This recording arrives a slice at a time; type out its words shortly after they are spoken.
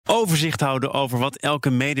Overzicht houden over wat elke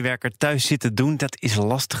medewerker thuis zit te doen, dat is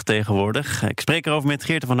lastig tegenwoordig. Ik spreek erover met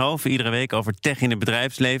Geerte van Hoven, iedere week over tech in het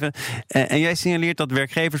bedrijfsleven. En jij signaleert dat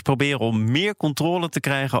werkgevers proberen om meer controle te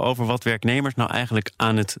krijgen over wat werknemers nou eigenlijk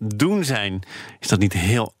aan het doen zijn. Is dat niet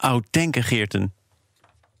heel oud denken, Geerten?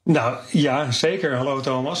 Nou ja, zeker. Hallo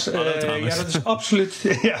Thomas. Hallo, Thomas. Ja, dat is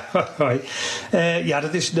absoluut. Ja, hoi.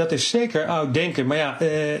 Dat is zeker oud denken. Maar ja,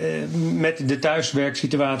 met de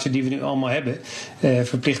thuiswerksituatie die we nu allemaal hebben,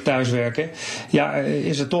 verplicht thuiswerken, ja,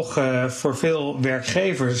 is er toch voor veel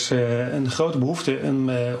werkgevers een grote behoefte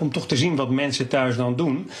om toch te zien wat mensen thuis dan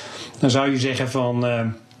doen. Dan zou je zeggen van,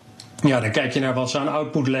 ja, dan kijk je naar wat ze aan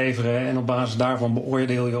output leveren en op basis daarvan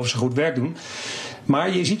beoordeel je of ze goed werk doen.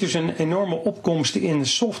 Maar je ziet dus een enorme opkomst in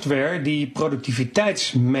software die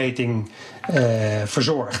productiviteitsmeting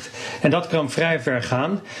verzorgt. En dat kan vrij ver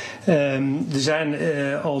gaan. Er zijn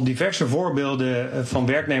al diverse voorbeelden van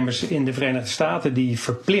werknemers in de Verenigde Staten die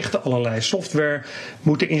verplicht allerlei software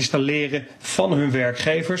moeten installeren van hun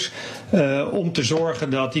werkgevers, om te zorgen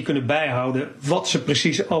dat die kunnen bijhouden wat ze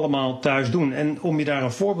precies allemaal thuis doen. En om je daar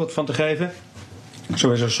een voorbeeld van te geven,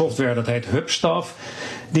 zo is er software dat heet Hubstaff.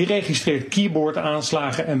 Die registreert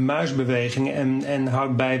keyboardaanslagen en muisbewegingen en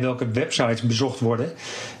houdt bij welke websites bezocht worden.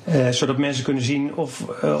 Zodat mensen kunnen zien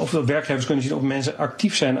of werkgevers kunnen zien of mensen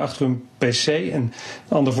actief zijn achter hun pc. En een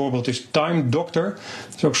ander voorbeeld is Time Doctor.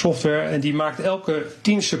 Dat is ook software en die maakt elke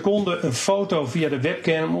 10 seconden een foto via de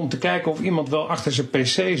webcam om te kijken of iemand wel achter zijn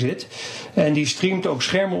pc zit. En die streamt ook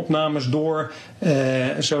schermopnames door,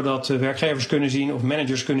 zodat werkgevers kunnen zien of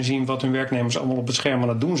managers kunnen zien wat hun werknemers allemaal op het scherm aan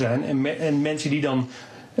het doen zijn. En mensen die dan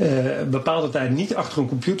bepaalde tijd niet achter een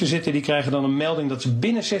computer zitten, die krijgen dan een melding dat ze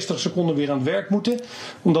binnen 60 seconden weer aan het werk moeten,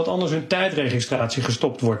 omdat anders hun tijdregistratie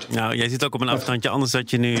gestopt wordt. Nou, jij zit ook op een afstandje, anders had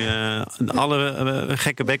je nu alle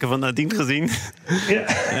gekke bekken van Nadine gezien. Ja.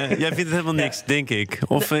 Jij vindt het helemaal niks, denk ik.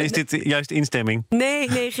 Of is dit juist instemming? Nee,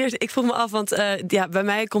 Geert, ik vroeg me af, want bij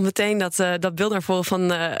mij komt meteen dat beeld naar voren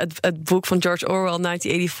van het boek van George Orwell,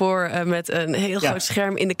 1984, met een heel groot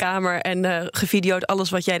scherm in de kamer en gevideoed alles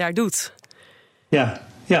wat jij daar doet.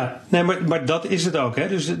 Ja, nee, maar dat is het ook. Hè?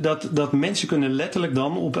 Dus dat mensen kunnen letterlijk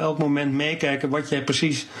dan op elk moment meekijken wat jij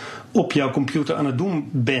precies op jouw computer aan het doen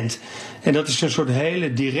bent. En dat is een soort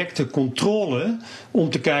hele directe controle om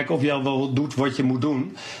te kijken of jij wel doet wat je moet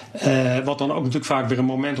doen. Wat dan ook natuurlijk vaak weer een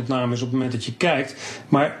momentopname is op het moment dat je kijkt.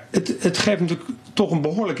 Maar het geeft natuurlijk toch een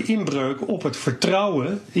behoorlijke inbreuk op het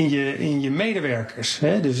vertrouwen in je medewerkers.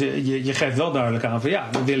 Hè? Dus je geeft wel duidelijk aan van ja,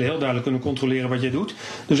 we willen heel duidelijk kunnen controleren wat je doet.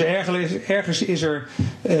 Dus ergens is er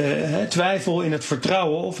twijfel in het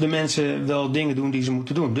vertrouwen of de mensen wel dingen doen die ze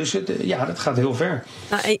moeten doen. Dus dat gaat heel ver.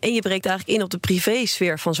 Nou, en je breekt eigenlijk in op de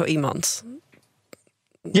privésfeer van zo iemand.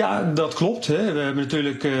 Ja, dat klopt. Hè. We hebben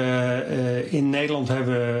natuurlijk in Nederland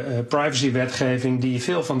hebben we privacywetgeving die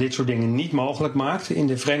veel van dit soort dingen niet mogelijk maakt. In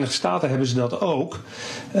de Verenigde Staten hebben ze dat ook.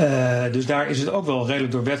 Dus daar is het ook wel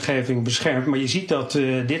redelijk door wetgeving beschermd. Maar je ziet dat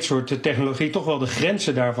dit soort technologie toch wel de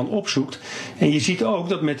grenzen daarvan opzoekt. En je ziet ook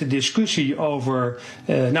dat met de discussie over,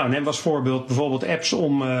 neem als voorbeeld bijvoorbeeld apps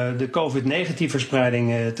om de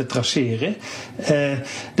COVID-19-verspreiding te traceren.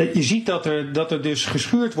 Dat je ziet dat er dus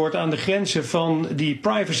geschuurd wordt aan de grenzen van die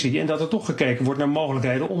privacy en dat er toch gekeken wordt naar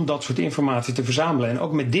mogelijkheden om dat soort informatie te verzamelen. En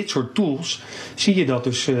ook met dit soort tools zie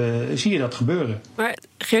je dat gebeuren. Maar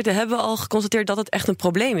Geert, hebben we al geconstateerd dat het echt een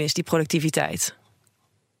probleem is, die productiviteit?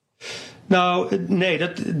 Nou, nee,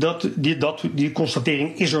 die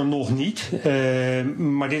constatering is er nog niet.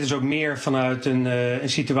 Maar dit is ook meer vanuit een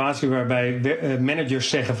situatie waarbij managers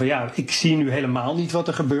zeggen van ja, ik zie nu helemaal niet wat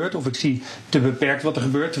er gebeurt. Of ik zie te beperkt wat er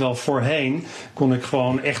gebeurt. Terwijl voorheen kon ik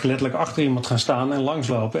gewoon echt letterlijk achter iemand gaan staan en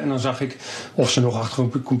langslopen. En dan zag ik of ze nog achter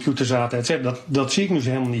een computer zaten, et cetera. Dat zie ik nu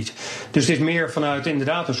helemaal niet. Dus het is meer vanuit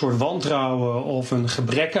inderdaad een soort wantrouwen of een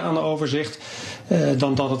gebrek aan overzicht.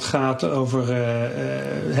 Dan dat het gaat over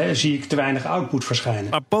zie ik te weinig output verschijnen.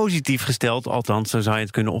 Maar positief gesteld, althans zo zou je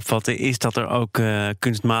het kunnen opvatten, is dat er ook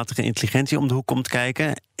kunstmatige intelligentie om de hoek komt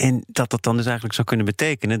kijken. En dat dan dus eigenlijk zou kunnen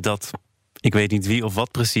betekenen dat, ik weet niet wie of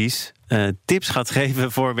wat precies, tips gaat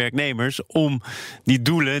geven voor werknemers om die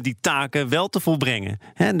doelen, die taken wel te volbrengen.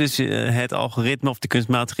 Dus het algoritme of de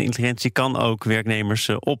kunstmatige intelligentie kan ook werknemers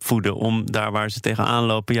opvoeden om daar waar ze tegenaan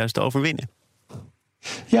lopen juist te overwinnen.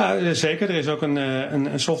 Ja, zeker. Er is ook een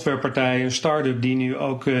softwarepartij, een start-up, die nu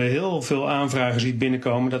ook heel veel aanvragen ziet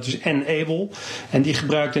binnenkomen. Dat is Enable. En die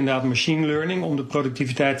gebruikt inderdaad machine learning om de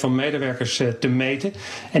productiviteit van medewerkers te meten.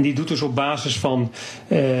 En die doet dus op basis van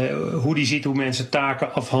hoe die ziet hoe mensen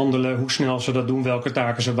taken afhandelen, hoe snel ze dat doen, welke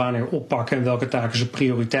taken ze wanneer oppakken en welke taken ze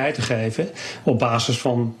prioriteiten geven. Op basis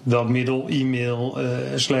van welk middel, e-mail,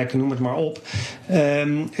 Slack, noem het maar op.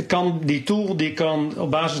 Die tool kan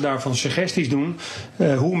op basis daarvan suggesties doen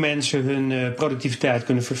hoe mensen hun productiviteit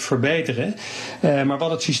kunnen verbeteren. Maar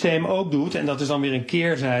wat het systeem ook doet, en dat is dan weer een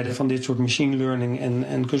keerzijde van dit soort machine learning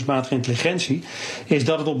en kunstmatige intelligentie, is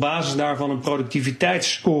dat het op basis daarvan een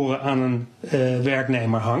productiviteitsscore aan een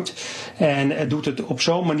werknemer hangt. En het doet het op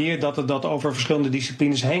zo'n manier dat het dat over verschillende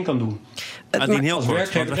disciplines heen kan doen. Adien, heel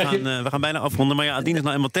kort, want we gaan bijna afronden. Maar ja, Adien is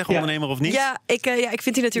nou eenmaal tech-ondernemer of niet? Ja, ik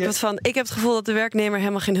vind hier natuurlijk wat van. Ik heb het gevoel dat de werknemer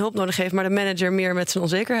helemaal geen hulp nodig heeft, maar de manager meer met zijn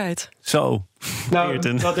onzekerheid. Zo. Nou,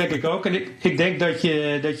 dat denk ik ook. En ik denk dat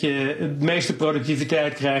je het meeste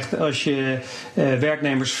productiviteit krijgt als je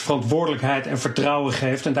werknemers verantwoordelijkheid en vertrouwen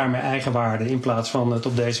geeft en daarmee eigenwaarde in plaats van het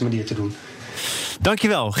op deze manier te doen.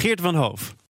 Dankjewel, Geert van Hoof.